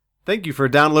Thank you for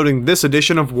downloading this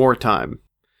edition of Wartime.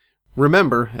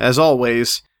 Remember, as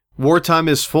always, Wartime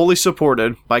is fully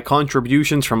supported by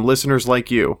contributions from listeners like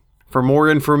you. For more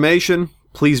information,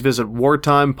 please visit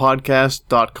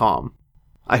wartimepodcast.com.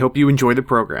 I hope you enjoy the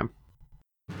program.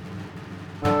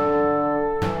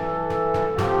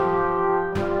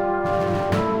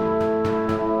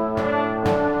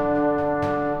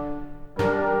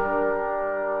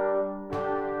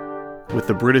 With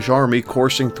the British Army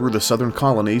coursing through the southern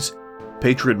colonies,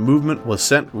 Patriot movement was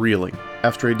sent reeling.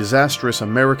 After a disastrous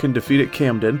American defeat at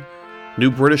Camden, new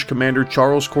British commander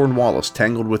Charles Cornwallis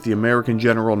tangled with the American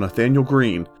general Nathanael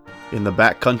Greene in the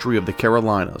backcountry of the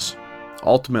Carolinas.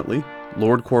 Ultimately,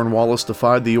 Lord Cornwallis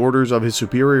defied the orders of his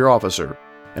superior officer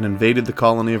and invaded the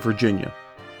colony of Virginia,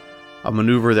 a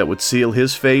maneuver that would seal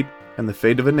his fate and the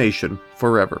fate of a nation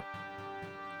forever.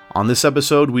 On this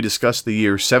episode, we discuss the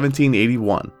year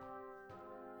 1781.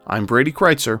 I'm Brady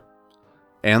Kreitzer,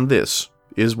 and this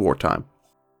is Wartime.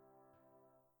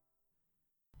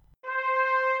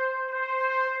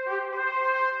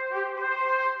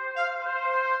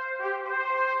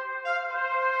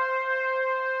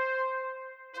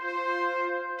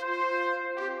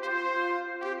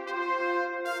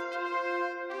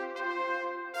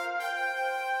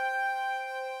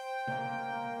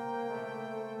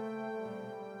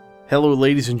 Hello,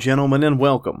 ladies and gentlemen, and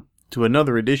welcome to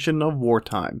another edition of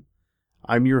Wartime.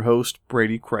 I'm your host,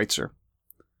 Brady Kreitzer.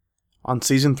 On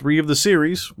Season 3 of the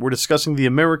series, we're discussing the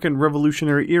American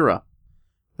Revolutionary Era,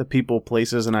 the people,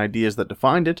 places, and ideas that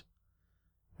defined it,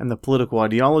 and the political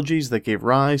ideologies that gave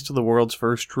rise to the world's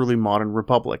first truly modern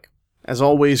republic. As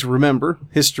always, remember,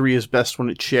 history is best when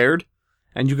it's shared,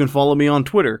 and you can follow me on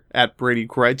Twitter, @Brady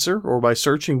Kreitzer, or by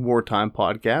searching Wartime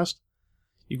Podcast.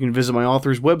 You can visit my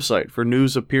author's website for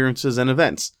news, appearances, and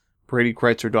events,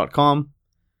 BradyKreitzer.com,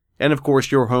 and of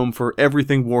course your home for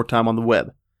everything wartime on the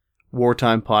web,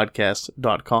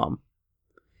 wartimepodcast.com.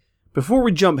 Before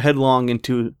we jump headlong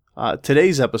into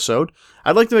today's episode,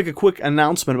 I'd like to make a quick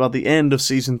announcement about the end of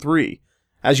Season 3.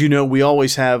 As you know, we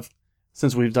always have,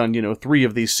 since we've done 3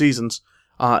 of these seasons,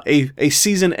 a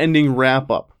season-ending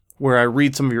wrap-up, where I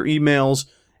read some of your emails,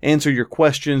 answer your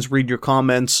questions, read your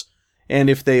comments, and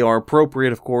if they are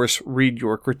appropriate, of course, read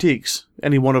your critiques.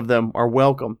 Any one of them are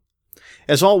welcome.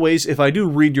 As always, if I do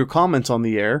read your comments on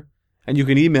the air, and you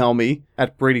can email me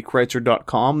at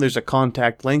BradyKreitzer.com, there's a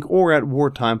contact link, or at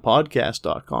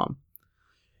wartimepodcast.com.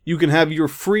 You can have your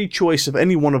free choice of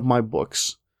any one of my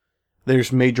books.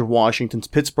 There's Major Washington's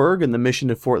Pittsburgh and the Mission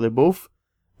to Fort Le Boeuf,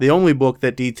 the only book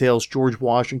that details George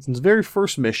Washington's very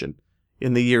first mission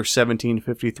in the year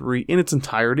 1753 in its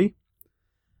entirety.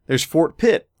 There's Fort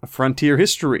Pitt, a frontier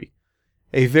history,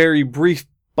 a very brief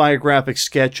biographic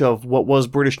sketch of what was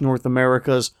British North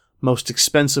America's most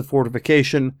expensive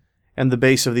fortification and the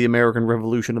base of the American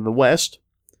Revolution in the West.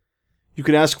 You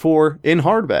could ask for, in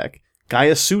hardback,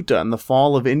 Gaius Sutta and the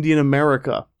Fall of Indian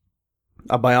America,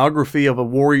 a biography of a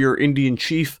warrior Indian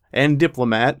chief and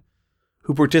diplomat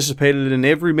who participated in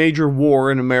every major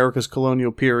war in America's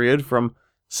colonial period from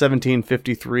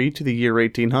 1753 to the year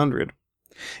 1800.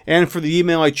 And for the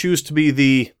email I choose to be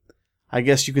the, I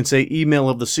guess you can say, email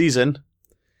of the season,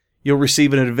 you'll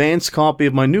receive an advanced copy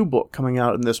of my new book coming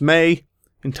out in this May,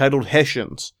 entitled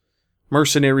Hessians,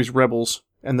 Mercenaries, Rebels,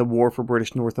 and the War for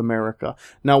British North America.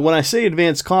 Now, when I say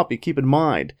advanced copy, keep in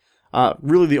mind,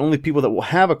 really the only people that will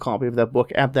have a copy of that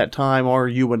book at that time are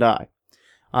you and I.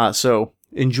 So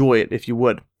enjoy it if you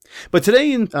would. But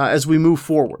today, as we move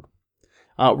forward,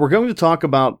 we're going to talk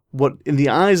about what, in the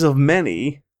eyes of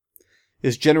many,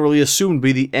 is generally assumed to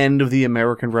be the end of the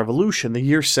American Revolution, the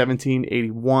year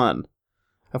 1781.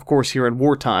 Of course, here in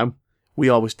Wartime, we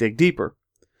always dig deeper.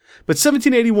 But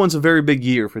 1781 is a very big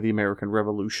year for the American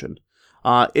Revolution.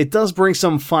 It does bring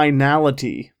some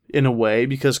finality, in a way,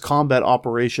 because combat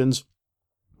operations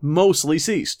mostly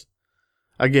ceased.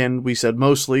 Again, we said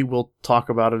mostly. We'll talk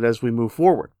about it as we move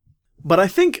forward. But I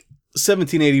think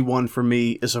 1781, for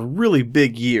me, is a really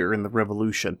big year in the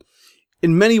Revolution.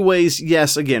 In many ways,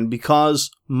 yes, again, because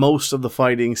most of the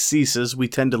fighting ceases, we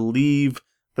tend to leave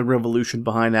the Revolution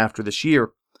behind after this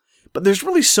year. But there's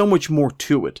really so much more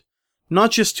to it.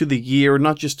 Not just to the year,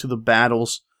 not just to the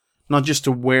battles, not just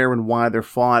to where and why they're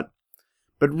fought,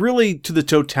 but really to the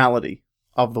totality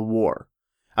of the war.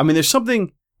 I mean, there's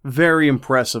something very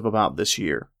impressive about this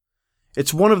year.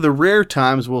 It's one of the rare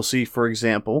times we'll see, for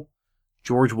example,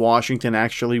 George Washington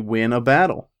actually win a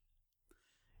battle.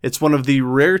 It's one of the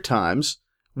rare times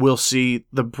we'll see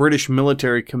the British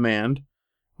military command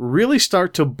really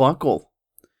start to buckle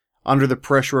under the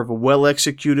pressure of a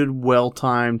well-executed,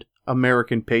 well-timed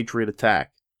American Patriot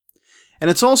attack. And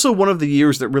it's also one of the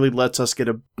years that really lets us get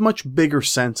a much bigger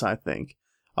sense, I think,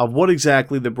 of what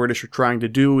exactly the British are trying to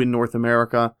do in North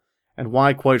America, and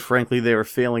why, quite frankly, they are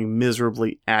failing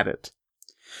miserably at it.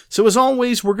 So as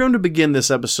always, we're going to begin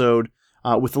this episode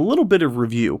with a little bit of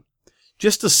review,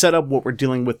 just to set up what we're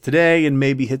dealing with today and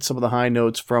maybe hit some of the high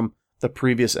notes from the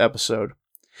previous episode.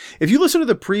 If you listen to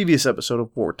the previous episode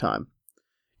of Wartime,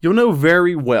 you'll know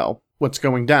very well what's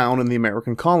going down in the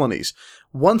American colonies.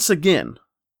 Once again,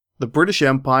 the British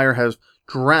Empire has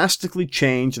drastically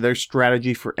changed their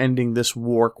strategy for ending this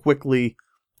war quickly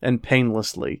and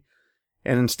painlessly.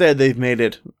 And instead, they've made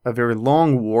it a very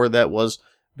long war that was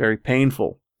very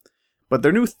painful. But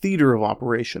their new theater of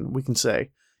operation, we can say,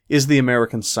 is the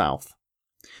American South.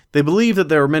 They believe that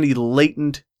there are many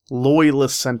latent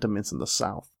loyalist sentiments in the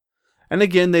South. And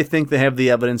again, they think they have the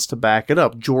evidence to back it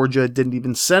up. Georgia didn't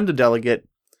even send a delegate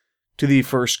to the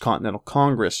First Continental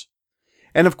Congress.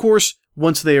 And of course,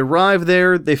 once they arrive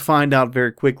there, they find out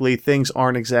very quickly things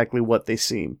aren't exactly what they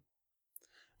seem.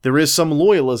 There is some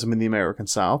loyalism in the American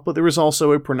South, but there is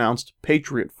also a pronounced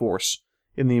patriot force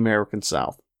in the American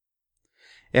South.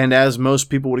 And as most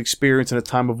people would experience in a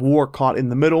time of war caught in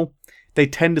the middle, they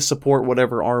tend to support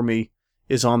whatever army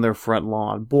is on their front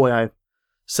lawn. Boy, I've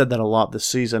said that a lot this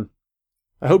season.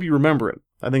 I hope you remember it.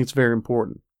 I think it's very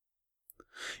important.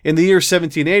 In the year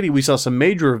 1780, we saw some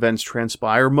major events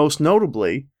transpire, most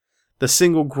notably the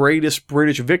single greatest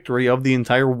British victory of the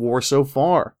entire war so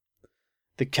far.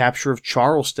 The capture of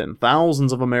Charleston.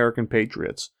 Thousands of American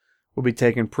patriots will be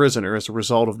taken prisoner as a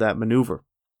result of that maneuver.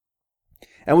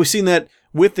 And we've seen that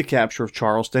with the capture of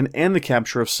Charleston and the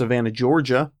capture of Savannah,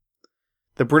 Georgia,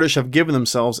 the British have given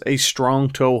themselves a strong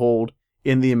toehold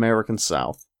in the American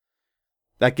South.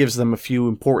 That gives them a few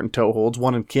important toeholds,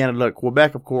 one in Canada,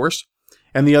 Quebec, of course,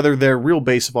 and the other their real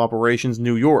base of operations,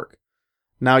 New York.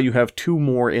 Now you have two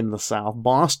more in the South.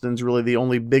 Boston's really the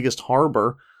only biggest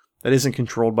harbor that isn't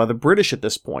controlled by the British at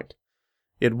this point.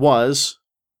 It was,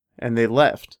 and they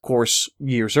left, of course,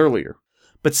 years earlier.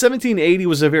 But 1780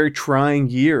 was a very trying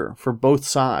year for both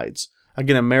sides.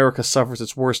 Again, America suffers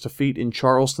its worst defeat in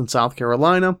Charleston, South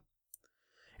Carolina,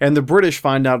 and the British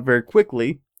find out very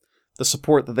quickly the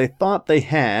support that they thought they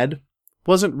had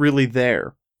wasn't really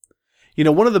there. You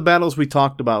know, one of the battles we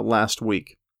talked about last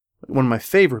week, one of my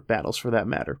favorite battles for that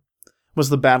matter, was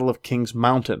the Battle of Kings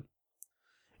Mountain.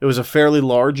 It was a fairly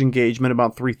large engagement,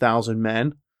 about 3,000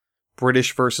 men,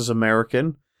 British versus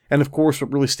American. And of course,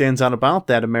 what really stands out about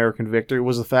that American victory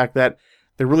was the fact that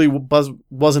there really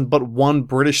wasn't but one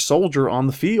British soldier on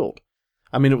the field.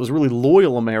 I mean, it was really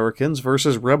loyal Americans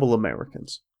versus rebel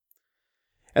Americans.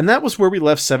 And that was where we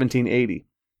left 1780.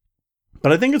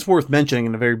 But I think it's worth mentioning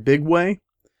in a very big way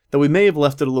that we may have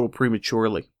left it a little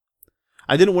prematurely.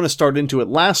 I didn't want to start into it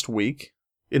last week,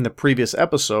 in the previous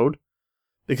episode,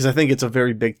 because I think it's a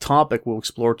very big topic we'll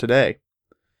explore today.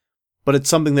 But it's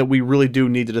something that we really do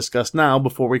need to discuss now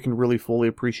before we can really fully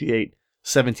appreciate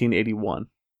 1781.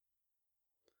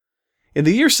 In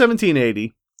the year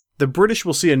 1780, the British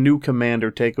will see a new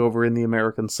commander take over in the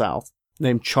American South,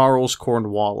 named Charles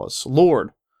Cornwallis,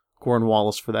 Lord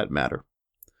Cornwallis for that matter.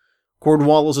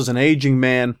 Cornwallis is an aging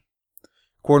man.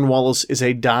 Cornwallis is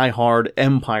a die-hard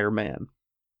Empire man.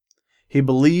 He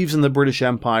believes in the British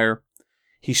Empire.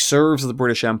 He serves the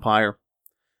British Empire.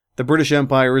 The British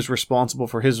Empire is responsible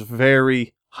for his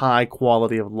very high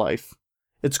quality of life.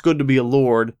 It's good to be a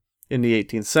lord in the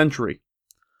 18th century.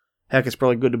 Heck, it's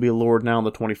probably good to be a lord now in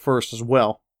the 21st as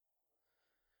well.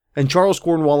 And Charles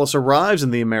Cornwallis arrives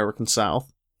in the American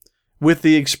South with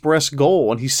the express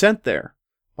goal, and he's sent there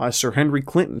by Sir Henry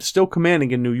Clinton, still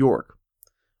commanding in New York.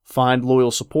 Find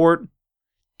loyal support,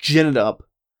 gin it up,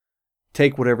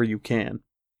 take whatever you can.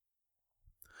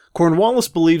 Cornwallis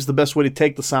believes the best way to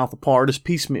take the South apart is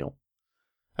piecemeal.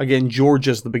 Again,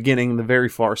 Georgia's the beginning in the very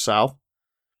far south.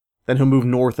 Then he'll move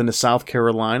north into South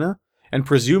Carolina, and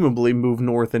presumably move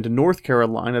north into North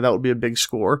Carolina. That would be a big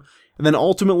score. And then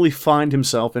ultimately find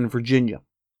himself in Virginia.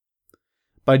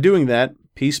 By doing that,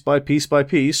 piece by piece by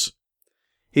piece,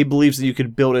 he believes that you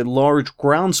could build a large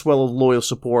groundswell of loyal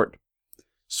support,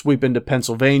 sweep into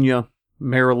Pennsylvania,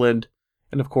 Maryland,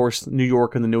 and of course New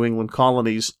York and the New England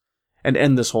colonies, and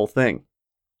end this whole thing.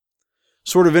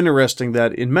 Sort of interesting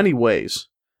that in many ways,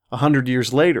 100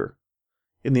 years later,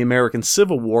 in the American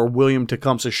Civil War, William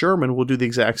Tecumseh Sherman will do the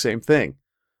exact same thing,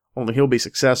 only he'll be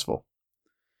successful.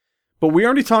 But we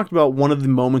already talked about one of the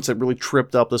moments that really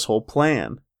tripped up this whole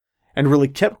plan, and really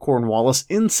kept Cornwallis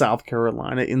in South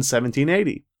Carolina in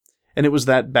 1780, and it was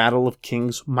that Battle of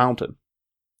Kings Mountain.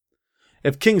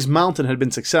 If Kings Mountain had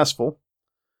been successful,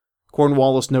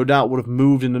 Cornwallis no doubt would have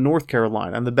moved into North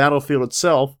Carolina, and the battlefield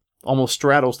itself almost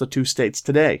straddles the two states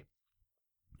today.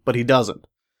 but he doesn't.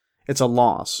 It's a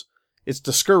loss. It's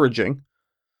discouraging,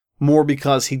 more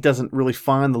because he doesn't really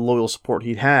find the loyal support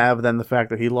he'd have than the fact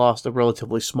that he lost a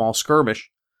relatively small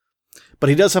skirmish. But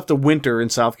he does have to winter in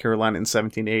South Carolina in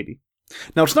 1780.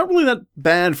 Now, it's not really that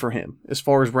bad for him as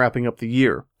far as wrapping up the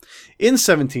year. In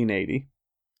 1780,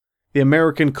 the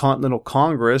American Continental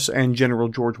Congress and General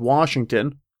George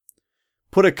Washington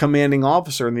put a commanding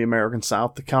officer in the American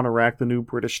South to counteract the new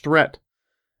British threat.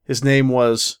 His name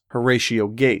was Horatio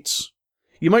Gates.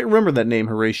 You might remember that name,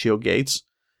 Horatio Gates.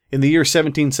 In the year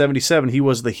 1777, he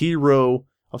was the hero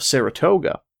of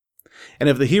Saratoga. And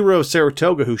if the hero of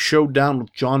Saratoga, who showed down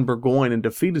with John Burgoyne and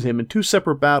defeated him in 2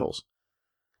 separate battles,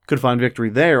 could find victory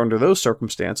there under those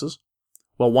circumstances,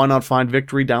 well, why not find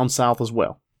victory down south as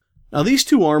well? Now, these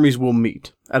 2 armies will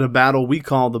meet at a battle we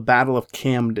call the Battle of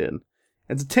Camden.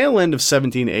 At the tail end of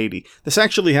 1780, this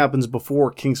actually happens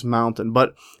before Kings Mountain,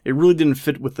 but it really didn't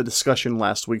fit with the discussion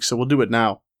last week, so we'll do it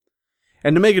now.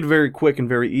 And to make it very quick and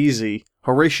very easy,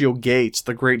 Horatio Gates,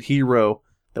 the great hero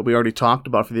that we already talked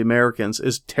about for the Americans,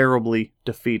 is terribly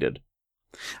defeated.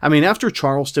 I mean, after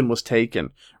Charleston was taken,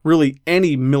 really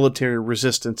any military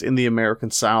resistance in the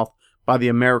American South by the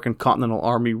American Continental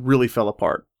Army really fell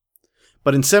apart.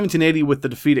 But in 1780, with the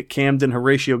defeat at Camden,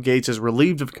 Horatio Gates is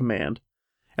relieved of command,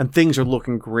 and things are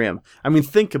looking grim. I mean,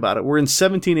 think about it. We're in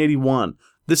 1781.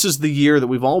 This is the year that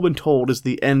we've all been told is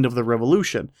the end of the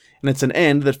Revolution, and it's an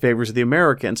end that favors the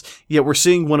Americans, yet we're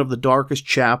seeing one of the darkest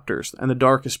chapters and the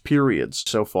darkest periods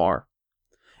so far.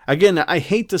 Again, I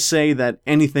hate to say that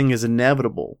anything is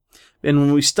inevitable, and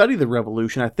when we study the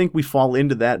Revolution, I think we fall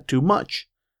into that too much.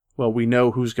 Well, we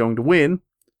know who's going to win,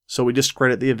 so we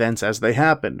discredit the events as they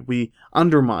happened. We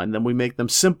undermine them, we make them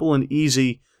simple and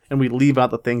easy, and we leave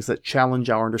out the things that challenge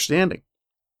our understanding.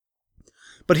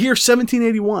 But here,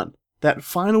 1781, that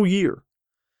final year,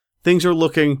 things are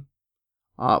looking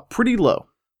pretty low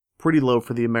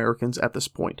for the Americans at this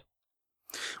point.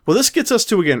 Well, this gets us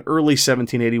to, again, early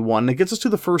 1781, and it gets us to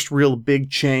the first real big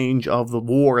change of the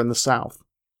war in the South.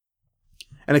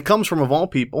 And it comes from, of all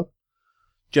people,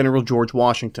 General George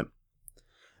Washington.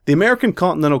 The American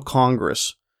Continental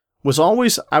Congress was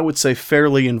always, I would say,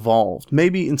 fairly involved,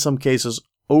 maybe in some cases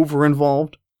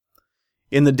over-involved,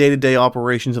 in the day-to-day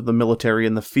operations of the military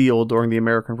in the field during the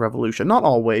American Revolution. Not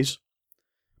always,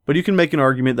 but you can make an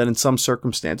argument that in some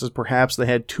circumstances, perhaps they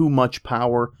had too much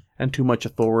power and too much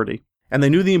authority, and they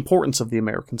knew the importance of the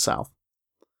American South.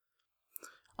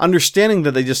 Understanding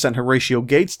that they just sent Horatio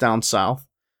Gates down south,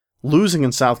 losing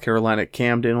in South Carolina at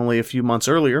Camden only a few months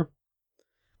earlier,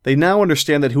 they now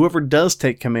understand that whoever does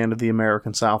take command of the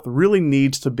American South really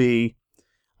needs to be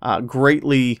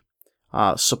greatly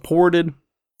supported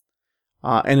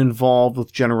and involved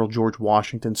with General George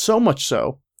Washington, so much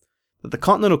so that the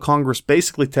Continental Congress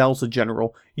basically tells the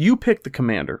general, you pick the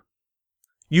commander.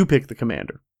 You pick the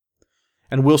commander.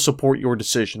 And we'll support your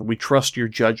decision. We trust your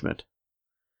judgment.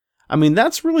 I mean,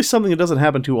 that's really something that doesn't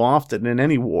happen too often in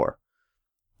any war.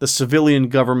 The civilian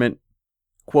government,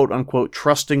 quote-unquote,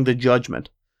 trusting the judgment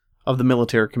of the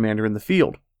military commander in the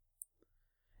field.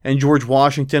 And George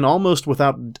Washington, almost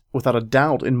without a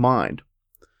doubt in mind,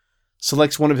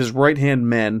 selects one of his right-hand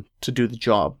men to do the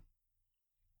job.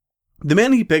 The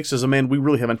man he picks is a man we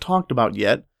really haven't talked about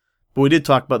yet, but we did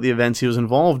talk about the events he was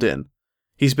involved in.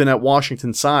 He's been at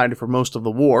Washington's side for most of the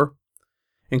war,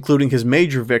 including his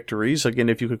major victories, again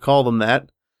if you could call them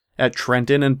that, at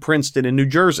Trenton and Princeton in New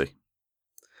Jersey.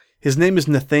 His name is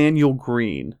Nathanael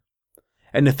Greene,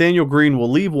 and Nathanael Greene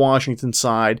will leave Washington's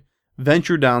side,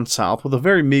 venture down south with a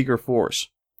very meager force,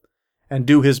 and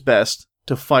do his best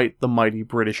to fight the mighty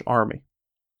British Army.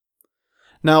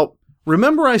 Now,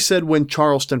 remember I said when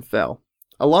Charleston fell,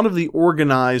 a lot of the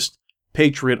organized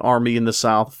Patriot Army in the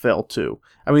South fell too.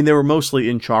 I mean, they were mostly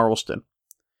in Charleston.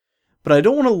 But I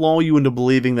don't want to lull you into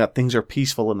believing that things are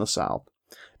peaceful in the South,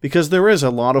 because there is a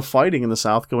lot of fighting in the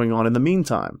South going on in the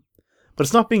meantime. But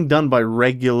it's not being done by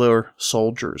regular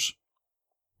soldiers.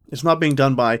 It's not being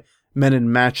done by men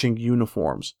in matching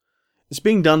uniforms. It's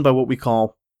being done by what we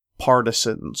call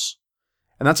partisans.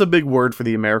 And that's a big word for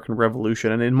the American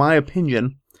Revolution, and in my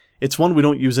opinion, it's one we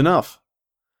don't use enough.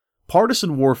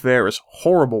 Partisan warfare is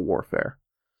horrible warfare.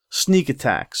 Sneak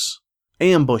attacks,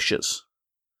 ambushes,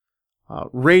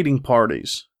 raiding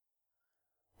parties.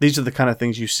 These are the kind of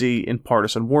things you see in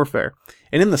partisan warfare.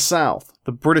 And in the South,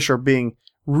 the British are being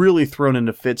really thrown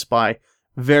into fits by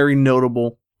very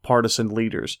notable partisan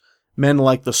leaders. Men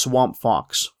like the Swamp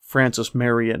Fox, Francis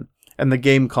Marion, and the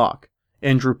Gamecock,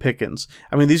 Andrew Pickens.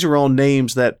 I mean, these are all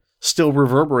names that still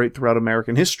reverberate throughout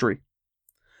American history.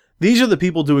 These are the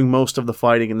people doing most of the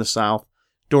fighting in the South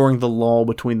during the lull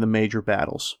between the major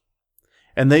battles.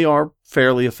 And they are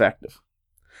fairly effective.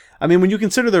 I mean, when you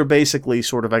consider they're basically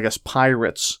sort of, I guess,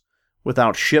 pirates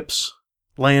without ships,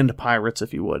 land pirates,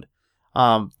 if you would.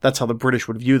 That's how the British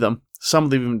would view them. Some of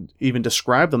them even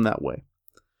describe them that way.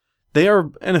 They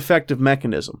are an effective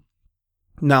mechanism.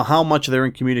 Now, how much they're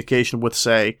in communication with,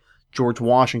 say, George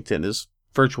Washington is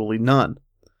virtually none.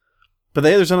 But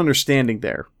there's an understanding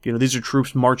there. These are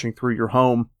troops marching through your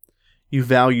home. You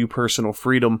value personal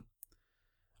freedom.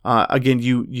 Again,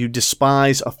 you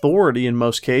despise authority in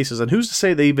most cases. And who's to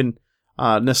say they even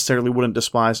necessarily wouldn't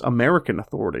despise American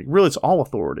authority? Really, it's all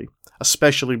authority,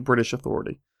 especially British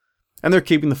authority. And they're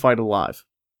keeping the fight alive.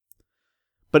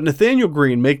 But Nathanael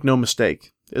Greene, make no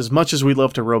mistake, as much as we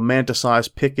love to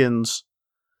romanticize Pickens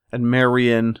and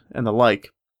Marion and the like,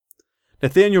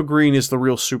 Nathanael Greene is the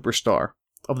real superstar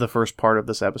of the first part of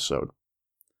this episode.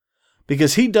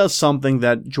 Because he does something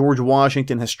that George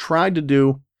Washington has tried to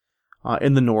do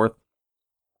in the North.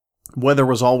 Weather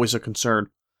was always a concern.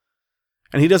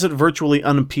 And he does it virtually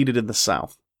unimpeded in the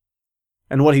South.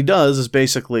 And what he does is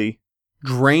basically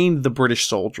drain the British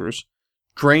soldiers,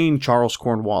 drain Charles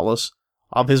Cornwallis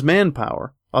of his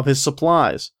manpower, of his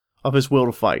supplies, of his will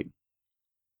to fight.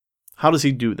 How does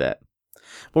he do that?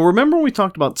 Well, remember when we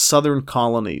talked about southern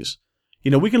colonies?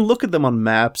 We can look at them on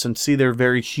maps and see their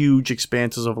very huge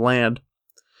expanses of land.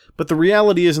 But the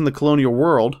reality is, in the colonial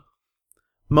world,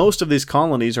 most of these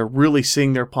colonies are really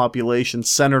seeing their population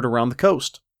centered around the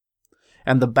coast.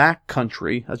 And the back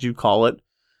country, as you call it,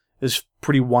 is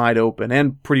pretty wide open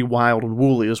and pretty wild and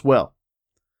woolly as well.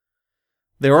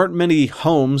 There aren't many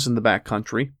homes in the back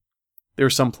country. There are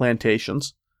some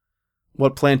plantations.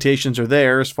 What plantations are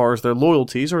there, as far as their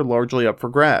loyalties, are largely up for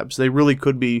grabs. They really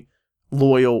could be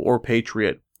loyal or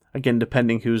patriot, again,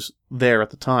 depending who's there at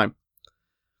the time.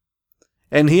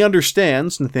 And he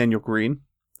understands, Nathanael Greene,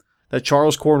 that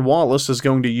Charles Cornwallis is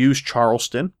going to use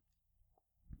Charleston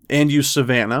and use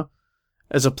Savannah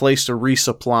as a place to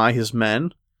resupply his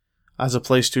men, as a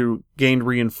place to gain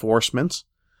reinforcements.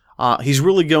 He's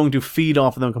really going to feed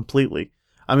off of them completely.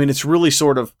 I mean, it's really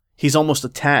sort of, he's almost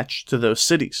attached to those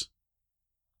cities.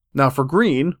 Now, for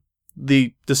Greene,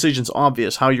 the decision's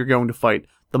obvious how you're going to fight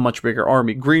the much bigger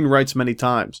army. Greene writes many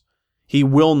times, he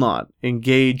will not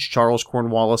engage Charles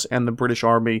Cornwallis and the British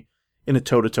army in a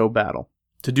toe-to-toe battle.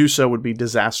 To do so would be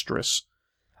disastrous.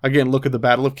 Again, look at the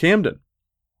Battle of Camden.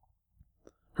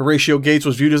 Horatio Gates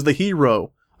was viewed as the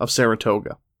hero of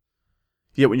Saratoga.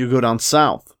 Yet when you go down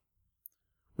south,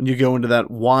 when you go into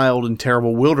that wild and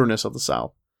terrible wilderness of the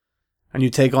South, and you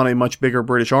take on a much bigger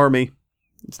British army,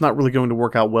 it's not really going to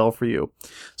work out well for you.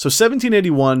 So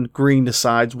 1781, Greene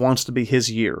decides, wants to be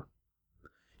his year.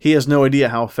 He has no idea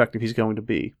how effective he's going to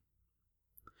be.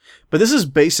 But this is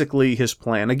basically his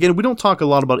plan. Again, we don't talk a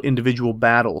lot about individual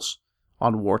battles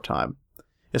on wartime.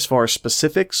 As far as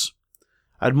specifics,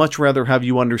 I'd much rather have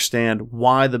you understand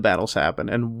why the battles happen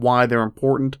and why they're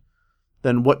important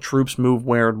than what troops move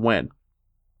where and when.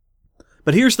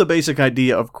 But here's the basic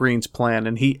idea of Greene's plan,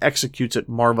 and he executes it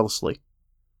marvelously.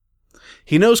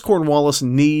 He knows Cornwallis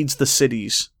needs the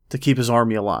cities to keep his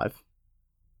army alive.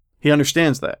 He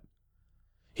understands that.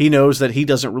 He knows that he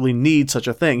doesn't really need such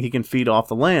a thing. He can feed off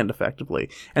the land effectively.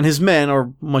 And his men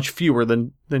are much fewer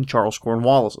than Charles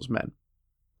Cornwallis's men.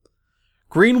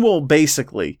 Greene will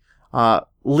basically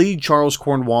lead Charles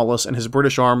Cornwallis and his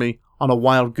British army on a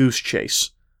wild goose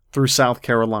chase through South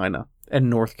Carolina and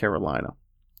North Carolina.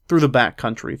 Through the back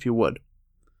country, if you would.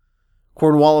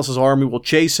 Cornwallis's army will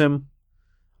chase him,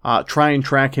 try and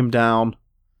track him down.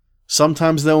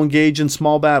 Sometimes they'll engage in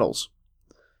small battles.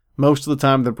 Most of the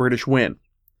time the British win.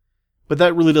 But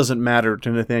that really doesn't matter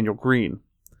to Nathanael Greene.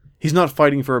 He's not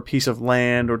fighting for a piece of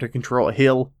land or to control a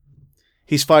hill.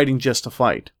 He's fighting just to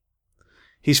fight.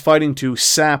 He's fighting to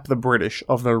sap the British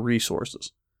of their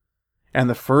resources. And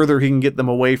the further he can get them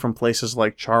away from places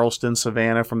like Charleston,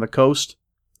 Savannah, from the coast,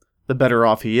 the better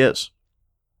off he is.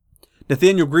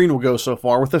 Nathanael Greene will go so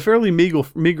far, with a fairly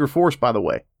meager force, by the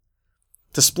way,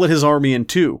 to split his army in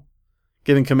two,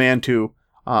 giving command to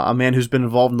a man who's been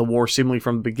involved in the war seemingly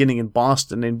from the beginning in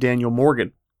Boston named Daniel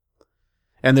Morgan.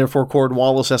 And therefore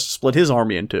Cornwallis has to split his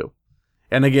army in two.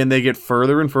 And again, they get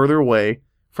further and further away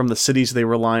from the cities they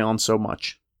rely on so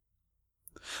much.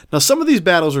 Now, some of these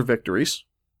battles are victories.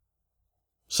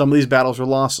 Some of these battles are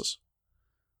losses.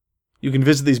 You can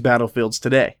visit these battlefields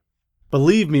today.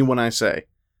 Believe me when I say,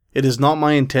 it is not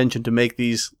my intention to make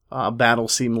these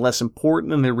battles seem less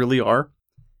important than they really are.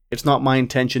 It's not my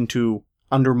intention to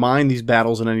undermine these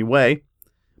battles in any way,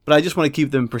 but I just want to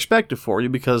keep them in perspective for you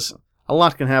because a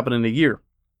lot can happen in a year.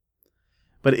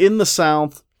 But in the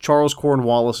South, Charles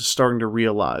Cornwallis is starting to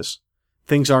realize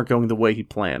things aren't going the way he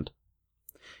planned.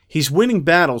 He's winning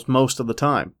battles most of the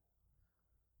time,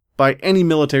 By any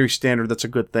military standard, that's a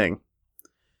good thing.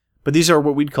 But these are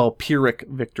what we'd call Pyrrhic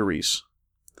victories.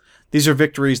 These are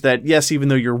victories that, yes, even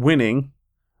though you're winning,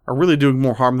 are really doing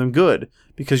more harm than good,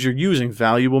 because you're using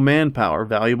valuable manpower,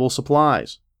 valuable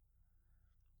supplies.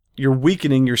 You're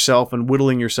weakening yourself and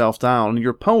whittling yourself down, and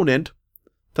your opponent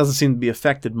doesn't seem to be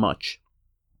affected much.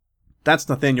 That's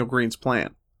Nathaniel Greene's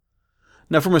plan.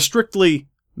 Now, from a strictly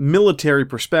military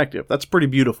perspective, that's pretty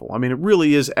beautiful. I mean, it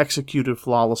really is executed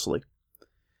flawlessly.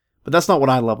 But that's not what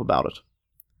I love about it.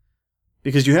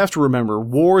 Because you have to remember,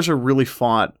 wars are really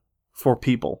fought for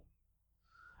people.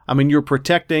 I mean, you're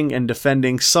protecting and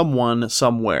defending someone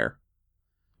somewhere.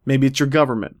 Maybe it's your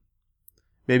government.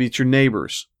 Maybe it's your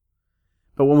neighbors.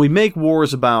 But when we make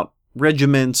wars about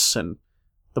regiments and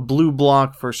the blue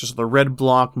bloc versus the red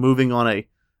bloc moving on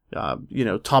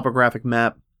a topographic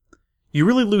map, you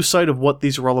really lose sight of what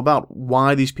these are all about,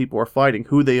 why these people are fighting,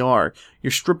 who they are.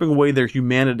 You're stripping away their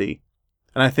humanity,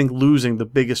 and I think losing the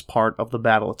biggest part of the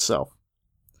battle itself.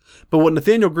 But what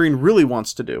Nathaniel Greene really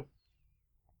wants to do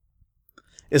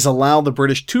is allow the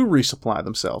British to resupply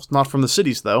themselves, not from the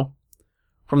cities though,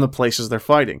 from the places they're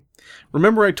fighting.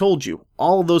 Remember I told you,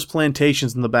 all of those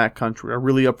plantations in the back country are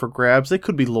really up for grabs. They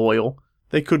could be loyal,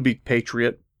 they could be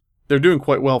patriot, they're doing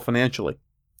quite well financially.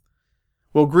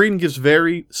 Well, Greene gives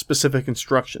very specific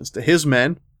instructions to his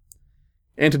men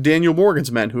and to Daniel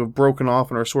Morgan's men who have broken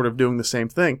off and are sort of doing the same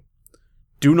thing.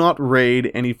 Do not raid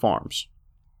any farms.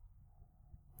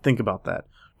 Think about that.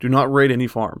 Do not raid any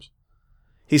farms.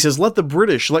 He says, let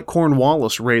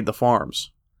Cornwallis raid the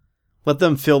farms. Let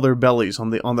them fill their bellies on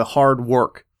the hard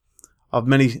work of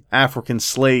many African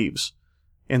slaves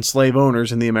and slave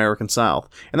owners in the American South.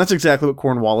 And that's exactly what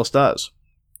Cornwallis does.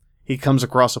 He comes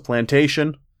across a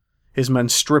plantation, his men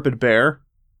strip it bare,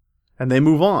 and they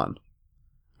move on.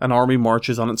 An army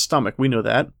marches on its stomach, we know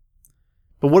that.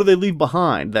 But what do they leave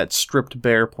behind, that stripped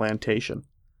bare plantation?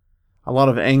 A lot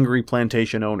of angry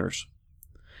plantation owners.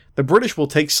 The British will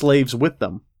take slaves with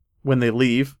them when they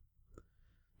leave.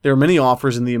 There are many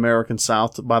offers in the American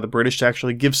South by the British to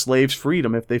actually give slaves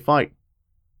freedom if they fight.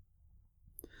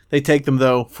 They take them,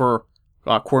 though, for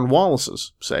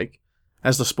Cornwallis's sake,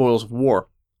 as the spoils of war.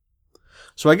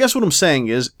 So I guess what I'm saying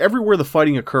is, everywhere the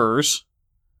fighting occurs,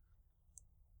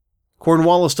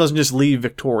 Cornwallis doesn't just leave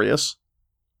victorious.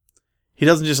 He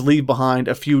doesn't just leave behind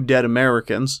a few dead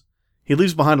Americans. He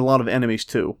leaves behind a lot of enemies,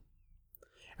 too.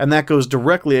 And that goes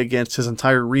directly against his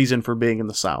entire reason for being in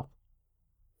the South.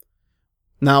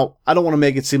 Now, I don't want to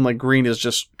make it seem like Greene is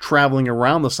just traveling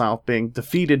around the South being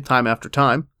defeated time after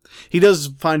time. He does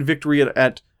find victory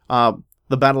at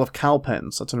the Battle of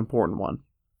Cowpens. That's an important one.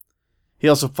 He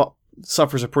also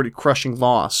suffers a pretty crushing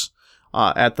loss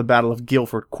at the Battle of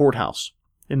Guilford Courthouse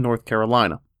in North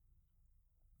Carolina.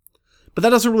 But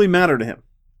that doesn't really matter to him.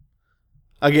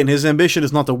 Again, his ambition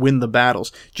is not to win the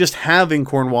battles. Just having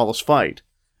Cornwallis fight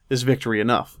is victory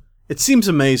enough. It seems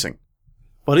amazing.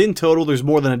 But in total, there's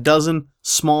more than a dozen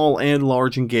small and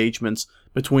large engagements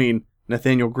between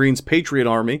Nathaniel Greene's Patriot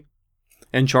Army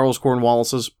and Charles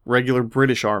Cornwallis's regular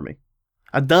British Army.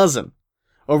 A dozen.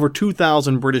 Over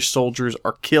 2,000 British soldiers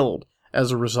are killed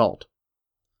as a result.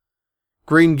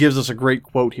 Greene gives us a great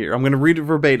quote here. I'm going to read it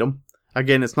verbatim.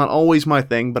 Again, it's not always my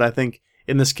thing, but I think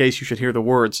in this case you should hear the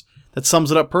words that sums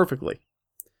it up perfectly.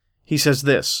 He says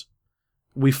this: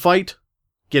 "We fight,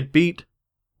 get beat,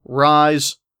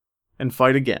 rise, and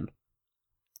fight again."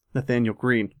 Nathaniel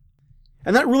Greene.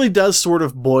 And that really does sort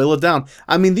of boil it down.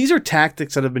 I mean, these are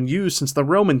tactics that have been used since the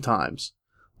Roman times.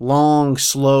 Long,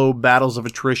 slow battles of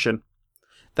attrition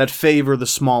that favor the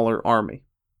smaller army.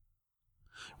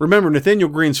 Remember, Nathaniel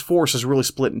Greene's force is really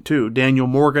split in two. Daniel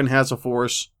Morgan has a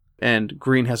force, and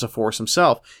Greene has a force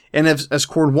himself. And as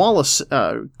Cornwallis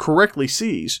correctly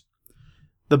sees,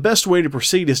 the best way to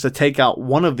proceed is to take out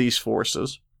one of these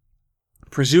forces,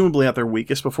 presumably at their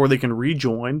weakest, before they can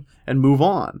rejoin and move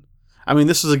on. I mean,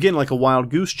 this is again like a wild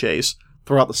goose chase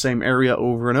throughout the same area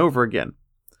over and over again.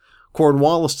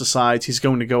 Cornwallis decides he's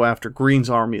going to go after Greene's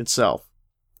army itself.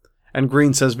 And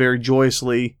Greene says very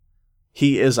joyously,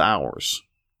 "He is ours."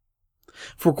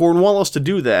 For Cornwallis to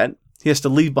do that, he has to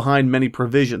leave behind many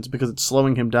provisions because it's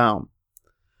slowing him down.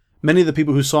 Many of the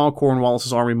people who saw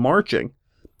Cornwallis' army marching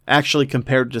actually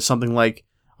compared it to something like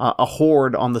a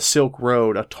horde on the Silk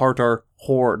Road, a Tartar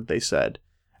horde, they said.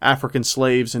 African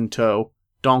slaves in tow,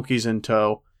 donkeys in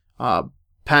tow,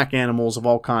 pack animals of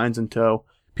all kinds in tow,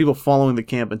 people following the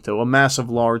camp in tow, a massive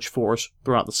large force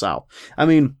throughout the South. I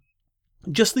mean,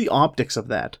 just the optics of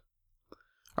that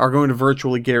are going to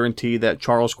virtually guarantee that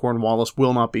Charles Cornwallis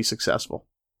will not be successful.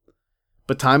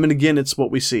 But time and again, it's what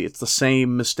we see. It's the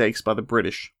same mistakes by the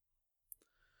British.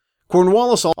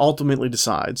 Cornwallis ultimately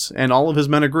decides, and all of his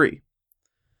men agree,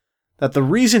 that the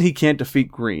reason he can't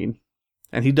defeat Greene,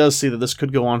 and he does see that this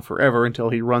could go on forever until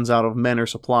he runs out of men or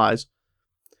supplies,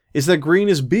 is that Greene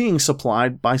is being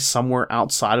supplied by somewhere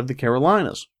outside of the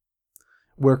Carolinas.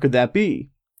 Where could that be?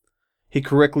 He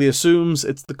correctly assumes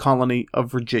it's the colony of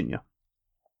Virginia.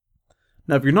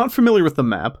 Now, if you're not familiar with the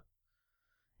map,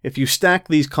 if you stack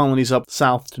these colonies up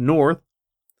south to north,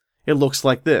 it looks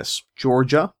like this.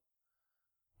 Georgia,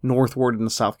 northward into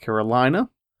South Carolina,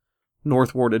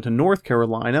 northward into North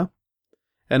Carolina,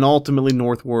 and ultimately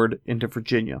northward into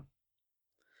Virginia.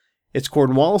 It's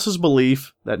Cornwallis's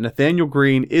belief that Nathanael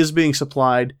Greene is being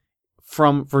supplied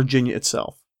from Virginia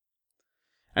itself.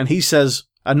 And he says,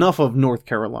 enough of North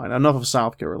Carolina, enough of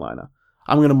South Carolina.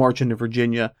 I'm going to march into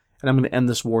Virginia, and I'm going to end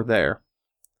this war there.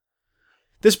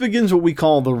 This begins what we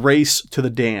call the race to the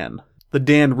Dan. The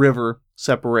Dan River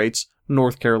separates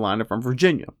North Carolina from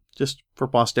Virginia. Just for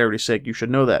posterity's sake, you should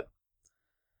know that.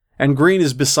 And Greene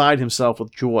is beside himself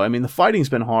with joy. I mean, the fighting's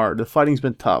been hard. The fighting's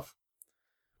been tough.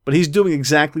 But he's doing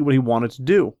exactly what he wanted to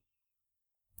do.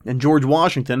 And George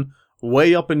Washington,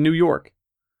 way up in New York,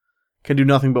 can do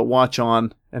nothing but watch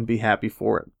on and be happy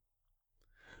for it.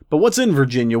 But what's in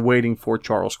Virginia waiting for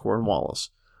Charles Cornwallis?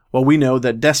 Well, we know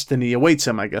that destiny awaits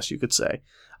him, I guess you could say.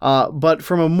 But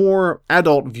from a more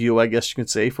adult view, I guess you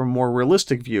could say, from a more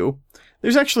realistic view,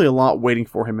 there's actually a lot waiting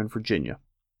for him in Virginia.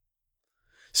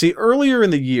 See, earlier in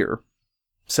the year,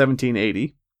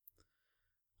 1780,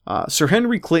 Sir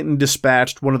Henry Clinton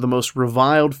dispatched one of the most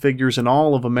reviled figures in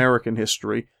all of American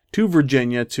history to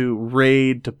Virginia to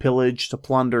raid, to pillage, to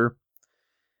plunder,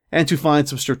 and to find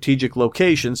some strategic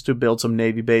locations to build some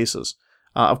Navy bases.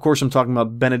 Of course, I'm talking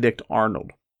about Benedict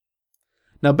Arnold.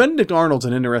 Now, Benedict Arnold's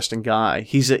an interesting guy.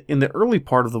 He's, in the early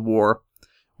part of the war,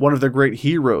 one of the great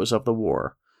heroes of the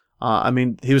war.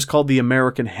 He was called the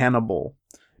American Hannibal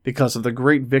because of the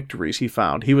great victories he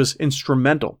found. He was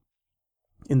instrumental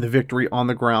in the victory on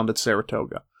the ground at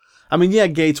Saratoga.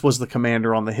 Gates was the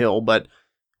commander on the hill, but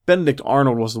Benedict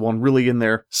Arnold was the one really in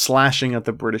there slashing at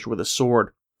the British with his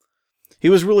sword. He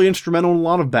was really instrumental in a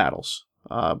lot of battles,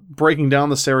 breaking down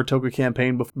the Saratoga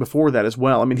campaign before that as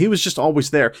well. He was just always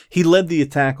there. He led the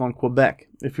attack on Quebec,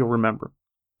 if you'll remember.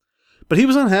 But he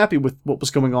was unhappy with what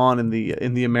was going on in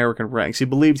the American ranks. He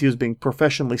believed he was being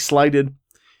professionally slighted.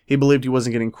 He believed he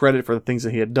wasn't getting credit for the things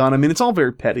that he had done. It's all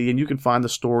very petty, and you can find the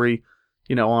story,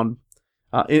 on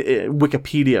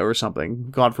Wikipedia or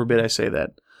something. God forbid I say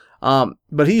that.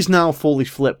 But he's now fully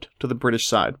flipped to the British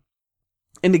side.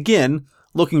 And again,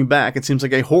 looking back, it seems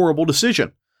like a horrible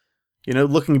decision.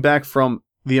 Looking back from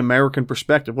the American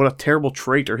perspective, what a terrible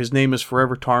traitor. His name is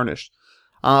forever tarnished.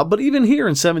 But even here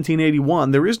in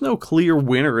 1781, there is no clear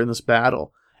winner in this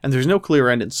battle, and there's no clear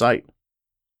end in sight.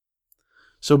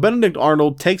 So Benedict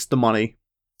Arnold takes the money,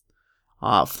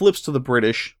 flips to the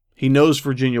British. He knows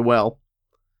Virginia well,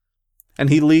 and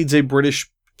he leads a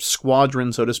British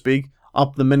squadron, so to speak,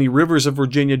 up the many rivers of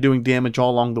Virginia, doing damage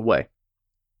all along the way.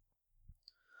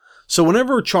 So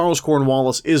whenever Charles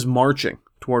Cornwallis is marching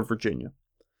toward Virginia,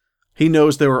 he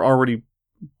knows there are already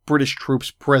British troops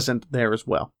present there as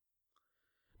well.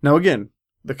 Now again,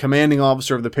 the commanding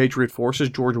officer of the Patriot forces,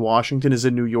 George Washington, is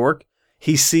in New York.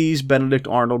 He sees Benedict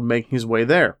Arnold making his way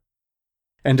there.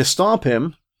 And to stop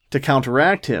him, to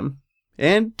counteract him,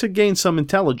 and to gain some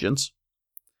intelligence,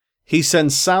 he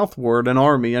sends southward an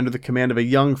army under the command of a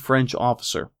young French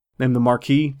officer named the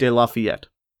Marquis de Lafayette.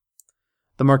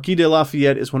 The Marquis de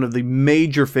Lafayette is one of the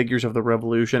major figures of the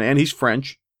Revolution, and he's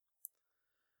French.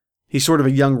 He's sort of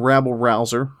a young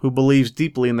rabble-rouser who believes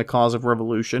deeply in the cause of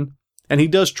revolution, and he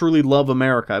does truly love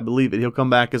America. I believe it. He'll come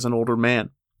back as an older man.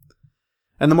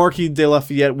 And the Marquis de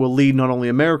Lafayette will lead not only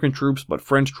American troops, but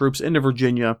French troops into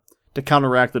Virginia to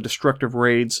counteract the destructive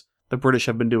raids the British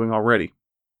have been doing already.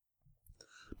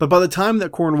 But by the time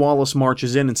that Cornwallis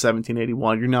marches in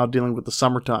 1781, you're now dealing with the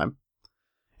summertime.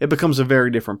 It becomes a very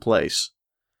different place.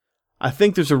 I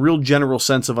think there's a real general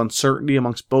sense of uncertainty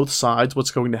amongst both sides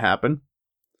what's going to happen.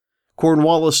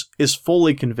 Cornwallis is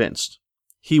fully convinced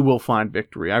he will find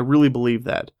victory. I really believe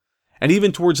that. And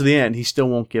even towards the end, he still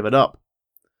won't give it up.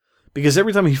 Because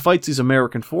every time he fights these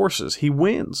American forces, he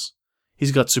wins.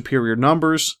 He's got superior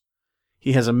numbers.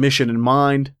 He has a mission in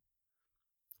mind.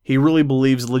 He really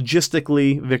believes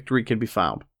logistically victory can be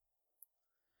found.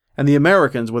 And the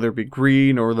Americans, whether it be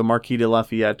Greene or the Marquis de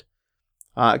Lafayette,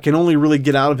 can only really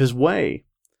get out of his way,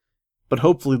 but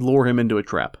hopefully lure him into a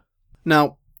trap.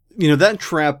 Now, that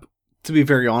trap, to be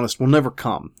very honest, will never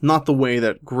come. Not the way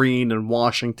that Greene and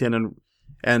Washington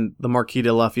and the Marquis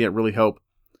de Lafayette really hope.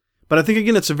 But I think,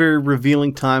 again, it's a very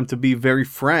revealing time to be very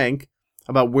frank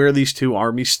about where these two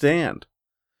armies stand.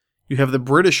 You have the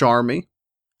British Army,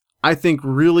 I think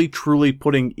really truly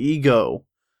putting ego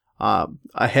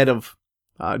ahead of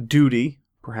duty,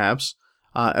 perhaps.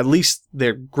 At least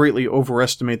they greatly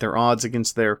overestimate their odds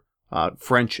against their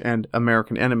French and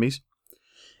American enemies.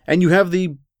 And you have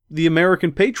the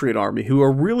American Patriot Army, who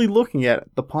are really looking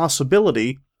at the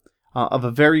possibility of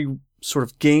a very sort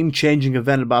of game-changing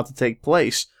event about to take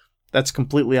place that's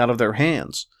completely out of their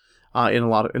hands in a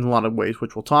lot of ways,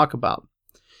 which we'll talk about.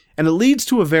 And it leads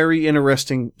to a very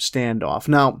interesting standoff.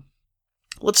 Now,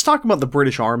 let's talk about the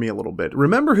British Army a little bit.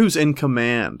 Remember who's in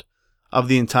command of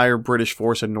the entire British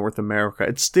force in North America.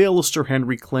 It's still Sir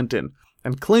Henry Clinton,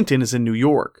 and Clinton is in New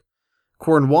York.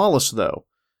 Cornwallis, though,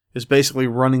 is basically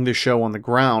running the show on the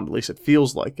ground, at least it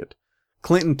feels like it.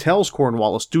 Clinton tells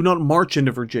Cornwallis, do not march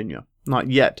into Virginia.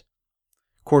 Not yet.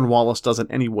 Cornwallis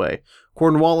doesn't anyway.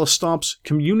 Cornwallis stops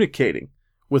communicating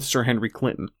with Sir Henry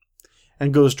Clinton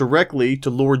and goes directly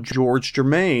to Lord George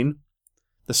Germain,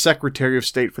 the Secretary of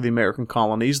State for the American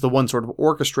Colonies, the one sort of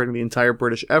orchestrating the entire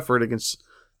British effort against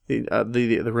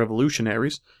the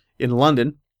revolutionaries in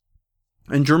London.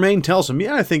 And Germain tells him,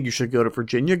 yeah, I think you should go to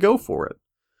Virginia. Go for it.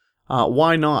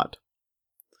 Why not?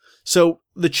 So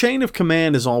the chain of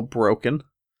command is all broken.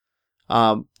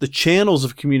 The channels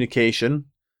of communication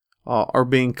are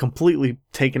being completely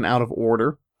taken out of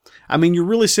order. I mean, you're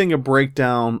really seeing a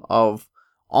breakdown of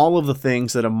all of the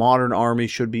things that a modern army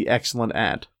should be excellent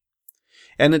at.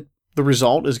 And the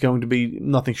result is going to be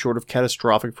nothing short of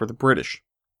catastrophic for the British.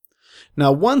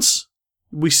 Now, once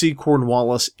we see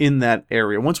Cornwallis in that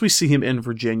area, once we see him in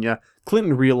Virginia,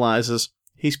 Clinton realizes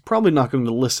he's probably not going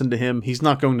to listen to him. He's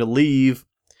not going to leave.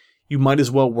 You might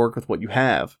as well work with what you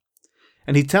have.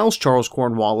 And he tells Charles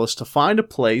Cornwallis to find a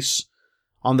place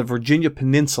on the Virginia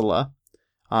Peninsula.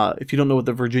 If you don't know what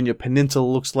the Virginia Peninsula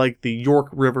looks like, the York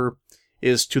River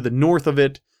is to the north of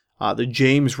it. The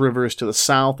James River is to the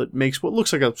south. It makes what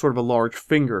looks like a sort of a large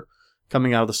finger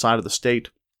coming out of the side of the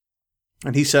state.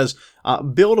 And he says,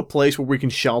 build a place where we can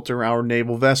shelter our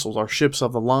naval vessels, our ships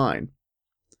of the line.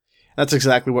 That's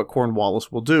exactly what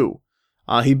Cornwallis will do.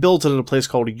 He builds it at a place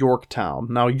called Yorktown.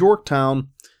 Now, Yorktown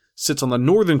sits on the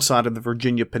northern side of the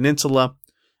Virginia Peninsula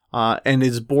and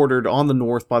is bordered on the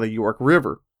north by the York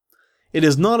River. It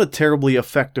is not a terribly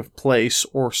effective place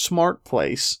or smart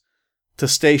place to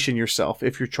station yourself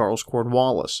if you're Charles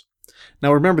Cornwallis.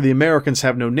 Now, remember, the Americans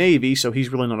have no navy, so he's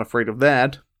really not afraid of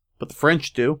that, but the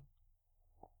French do.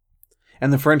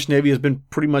 And the French Navy has been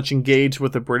pretty much engaged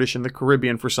with the British in the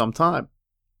Caribbean for some time.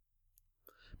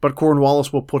 But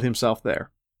Cornwallis will put himself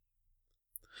there.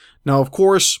 Now, of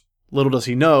course, little does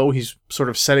he know, he's sort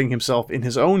of setting himself in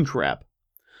his own trap,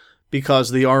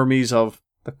 because the armies of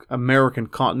the American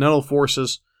Continental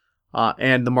Forces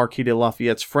and the Marquis de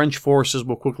Lafayette's French forces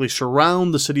will quickly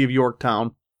surround the city of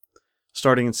Yorktown,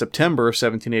 starting in September of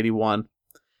 1781,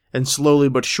 and slowly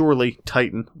but surely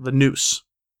tighten the noose.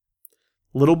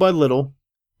 Little by little,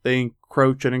 they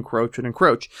encroach and encroach and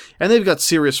encroach. And they've got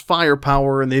serious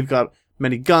firepower, and they've got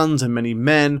many guns and many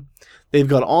men. They've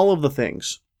got all of the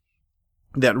things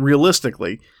that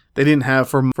realistically they didn't have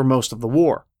for most of the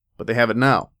war, but they have it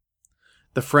now.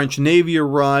 The French Navy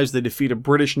arrives, they defeat a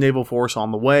British naval force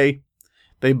on the way.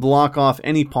 They block off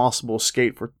any possible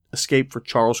escape for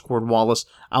Charles Cornwallis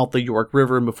out the York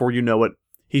River, and before you know it,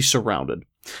 he's surrounded.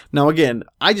 Now again,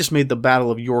 I just made the Battle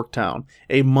of Yorktown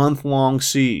a month-long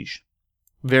siege.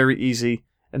 Very easy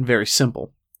and very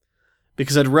simple.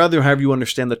 Because I'd rather have you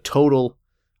understand the total,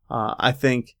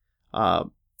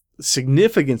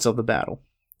 significance of the battle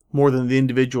more than the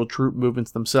individual troop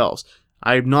movements themselves.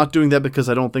 I'm not doing that because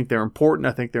I don't think they're important.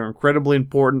 I think they're incredibly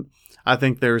important. I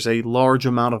think there's a large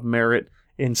amount of merit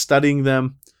in studying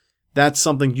them. That's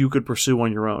something you could pursue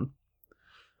on your own.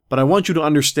 But I want you to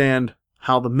understand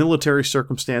how the military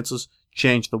circumstances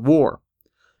changed the war.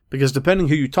 Because depending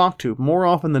who you talk to, more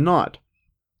often than not,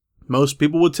 most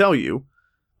people would tell you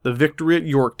the victory at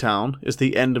Yorktown is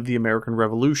the end of the American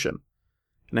Revolution.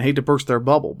 And I hate to burst their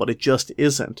bubble, but it just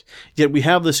isn't. Yet we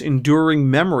have this enduring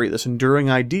memory, this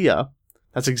enduring idea.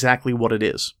 That's exactly what it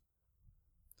is.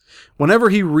 Whenever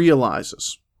he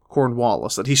realizes,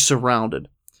 Cornwallis, that he's surrounded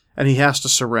and he has to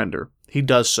surrender, he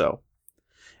does so.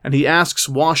 And he asks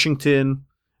Washington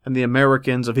and the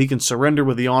Americans if he can surrender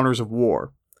with the honors of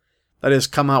war. That is,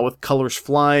 come out with colors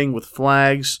flying, with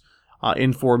flags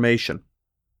in formation.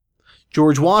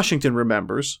 George Washington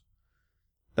remembers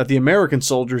that the American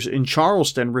soldiers in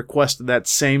Charleston requested that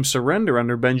same surrender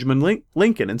under Benjamin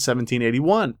Lincoln in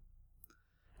 1781.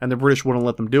 And the British wouldn't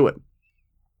let them do it.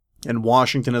 And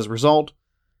Washington, as a result,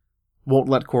 won't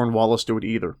let Cornwallis do it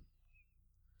either.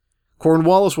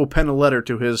 Cornwallis will pen a letter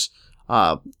to his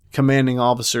commanding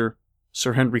officer,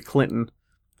 Sir Henry Clinton,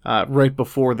 right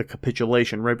before the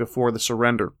capitulation, right before the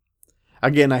surrender.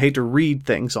 Again, I hate to read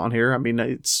things on here. I mean,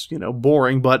 it's,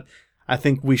 boring, but I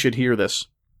think we should hear this.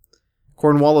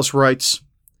 Cornwallis writes,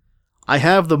 "I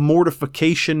have the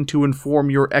mortification to inform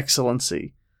your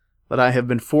excellency that I have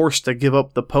been forced to give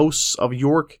up the posts of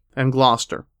York and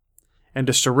Gloucester, and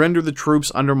to surrender the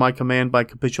troops under my command by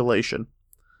capitulation,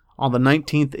 on the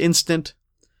 19th instant,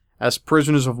 as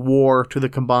prisoners of war to the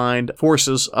combined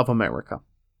forces of America."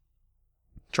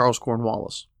 Charles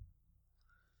Cornwallis.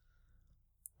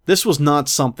 This was not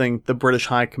something the British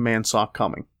High Command saw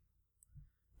coming.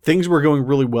 Things were going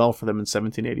really well for them in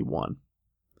 1781.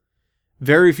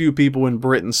 Very few people in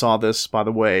Britain saw this, by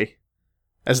the way,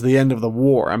 as the end of the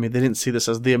war. I mean, they didn't see this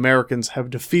as the Americans have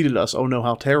defeated us. Oh no,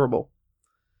 how terrible.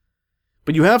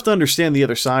 But you have to understand the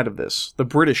other side of this, the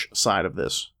British side of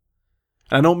this.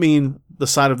 And I don't mean the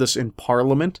side of this in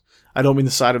Parliament. I don't mean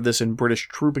the side of this in British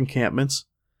troop encampments.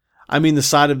 I mean the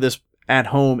side of this at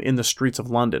home in the streets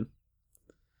of London.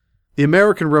 The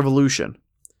American Revolution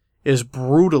is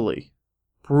brutally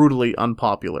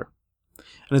unpopular.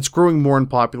 And it's growing more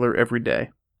unpopular every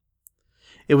day.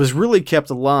 It was really kept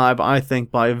alive, I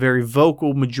think, by a very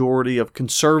vocal majority of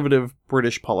conservative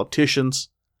British politicians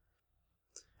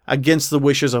against the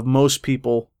wishes of most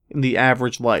people in the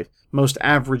average life, most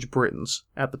average Britons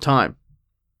at the time.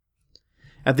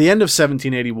 At the end of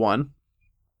 1781,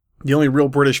 the only real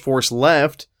British force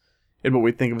left, in what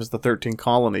we think of as the 13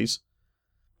 colonies,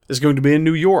 is going to be in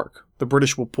New York. The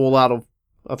British will pull out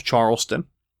of Charleston.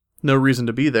 No reason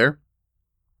to be there.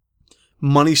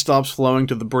 Money stops flowing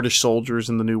to the British soldiers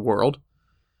in the New World,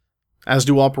 as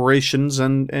do operations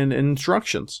and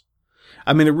instructions.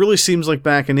 I mean, it really seems like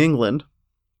back in England,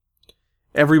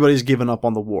 everybody's given up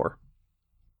on the war.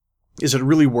 Is it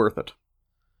really worth it?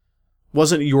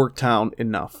 Wasn't Yorktown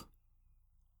enough?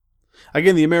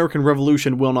 Again, the American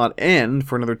Revolution will not end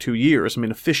for another 2 years. I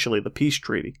mean, officially, the peace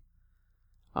treaty.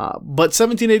 But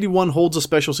 1781 holds a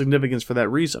special significance for that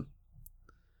reason.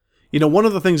 One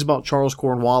of the things about Charles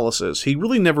Cornwallis is he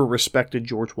really never respected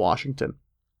George Washington.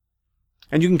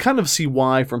 And you can kind of see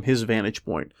why from his vantage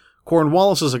point.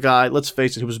 Cornwallis is a guy, let's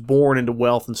face it, who was born into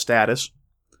wealth and status.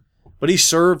 But he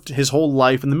served his whole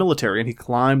life in the military, and he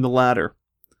climbed the ladder.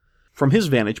 From his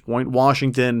vantage point,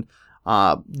 Washington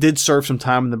did serve some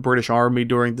time in the British Army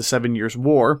during the 7 Years'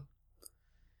 War.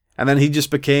 And then he just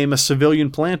became a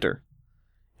civilian planter.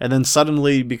 And then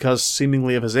suddenly, because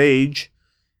seemingly of his age,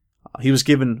 he was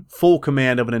given full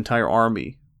command of an entire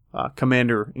army,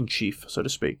 commander-in-chief, so to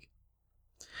speak.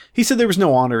 He said there was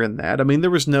no honor in that. I mean,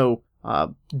 there was no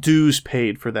dues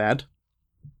paid for that.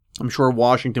 I'm sure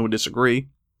Washington would disagree.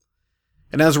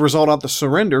 And as a result of the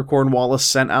surrender, Cornwallis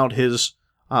sent out his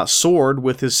sword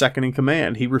with his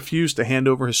second-in-command. He refused to hand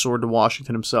over his sword to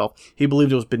Washington himself. He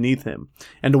believed it was beneath him.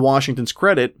 And to Washington's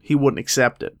credit, he wouldn't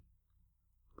accept it.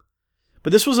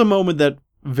 But this was a moment that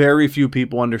very few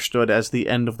people understood as the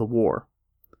end of the war.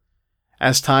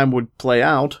 As time would play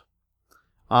out,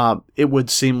 it would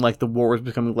seem like the war was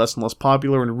becoming less and less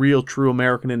popular, and real, true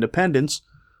American independence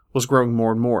was growing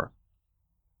more and more.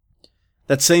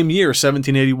 That same year,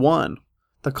 1781,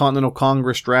 the Continental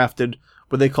Congress drafted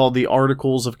what they called the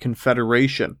Articles of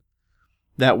Confederation.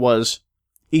 That was,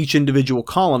 each individual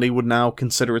colony would now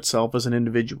consider itself as an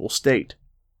individual state.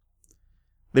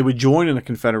 They would join in a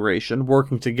confederation,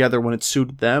 working together when it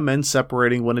suited them and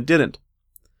separating when it didn't.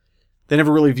 They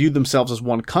never really viewed themselves as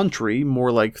one country,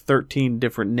 more like 13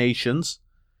 different nations,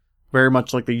 very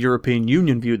much like the European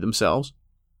Union viewed themselves.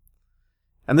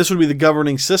 And this would be the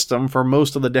governing system for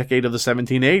most of the decade of the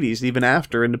 1780s, even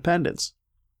after independence.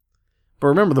 But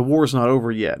remember, the war's not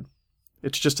over yet.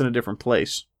 It's just in a different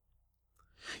place.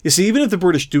 You see, even if the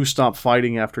British do stop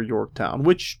fighting after Yorktown,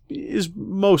 which is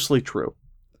mostly true,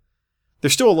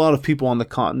 there's still a lot of people on the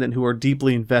continent who are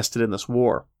deeply invested in this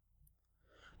war.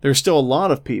 There's still a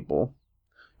lot of people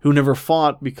who never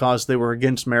fought because they were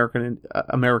against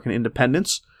American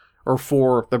independence or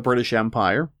for the British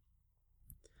Empire.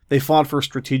 They fought for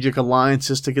strategic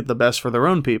alliances to get the best for their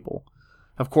own people.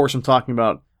 Of course, I'm talking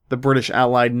about the British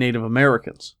allied Native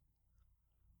Americans.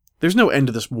 There's no end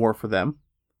to this war for them.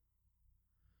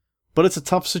 But it's a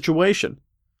tough situation.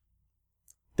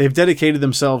 They've dedicated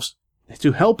themselves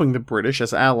to helping the British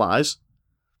as allies,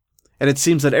 and it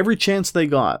seems that every chance they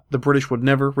got, the British would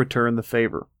never return the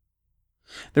favor.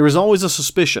 There was always a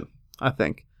suspicion, I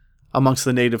think, amongst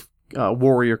the native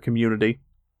warrior community,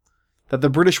 that the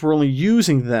British were only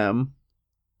using them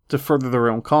to further their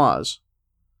own cause.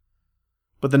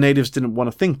 But the natives didn't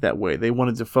want to think that way. They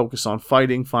wanted to focus on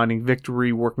fighting, finding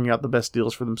victory, working out the best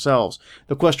deals for themselves.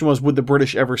 The question was, would the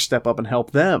British ever step up and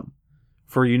help them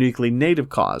for a uniquely native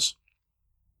cause?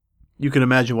 You can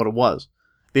imagine what it was.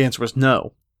 The answer was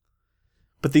no.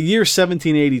 But the year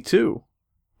 1782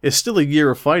 is still a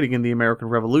year of fighting in the American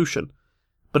Revolution,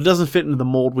 but it doesn't fit into the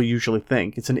mold we usually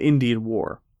think. It's an Indian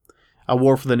War. A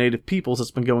war for the native peoples that's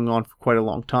been going on for quite a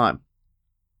long time.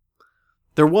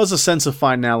 There was a sense of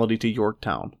finality to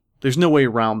Yorktown. There's no way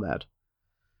around that.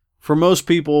 For most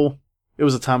people, it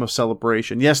was a time of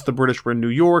celebration. Yes, the British were in New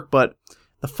York, but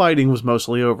the fighting was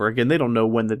mostly over. Again, they don't know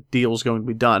when the deal is going to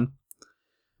be done.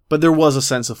 But there was a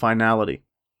sense of finality.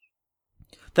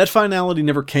 That finality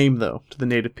never came, though, to the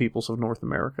native peoples of North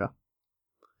America.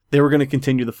 They were going to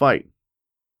continue the fight.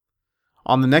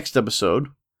 On the next episode,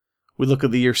 we look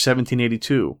at the year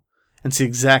 1782 and see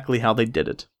exactly how they did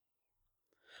it.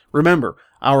 Remember,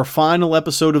 our final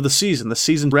episode of the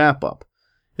season wrap-up,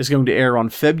 is going to air on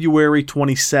February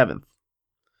 27th.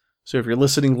 So if you're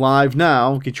listening live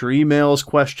now, get your emails,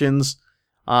 questions,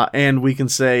 and we can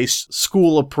say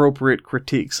school-appropriate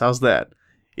critiques. How's that?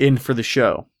 In for the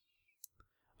show.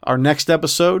 Our next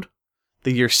episode,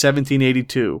 the year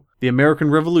 1782, the American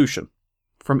Revolution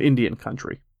from Indian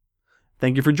Country.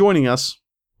 Thank you for joining us.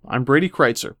 I'm Brady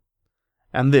Kreitzer,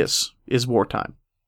 and this is Wartime.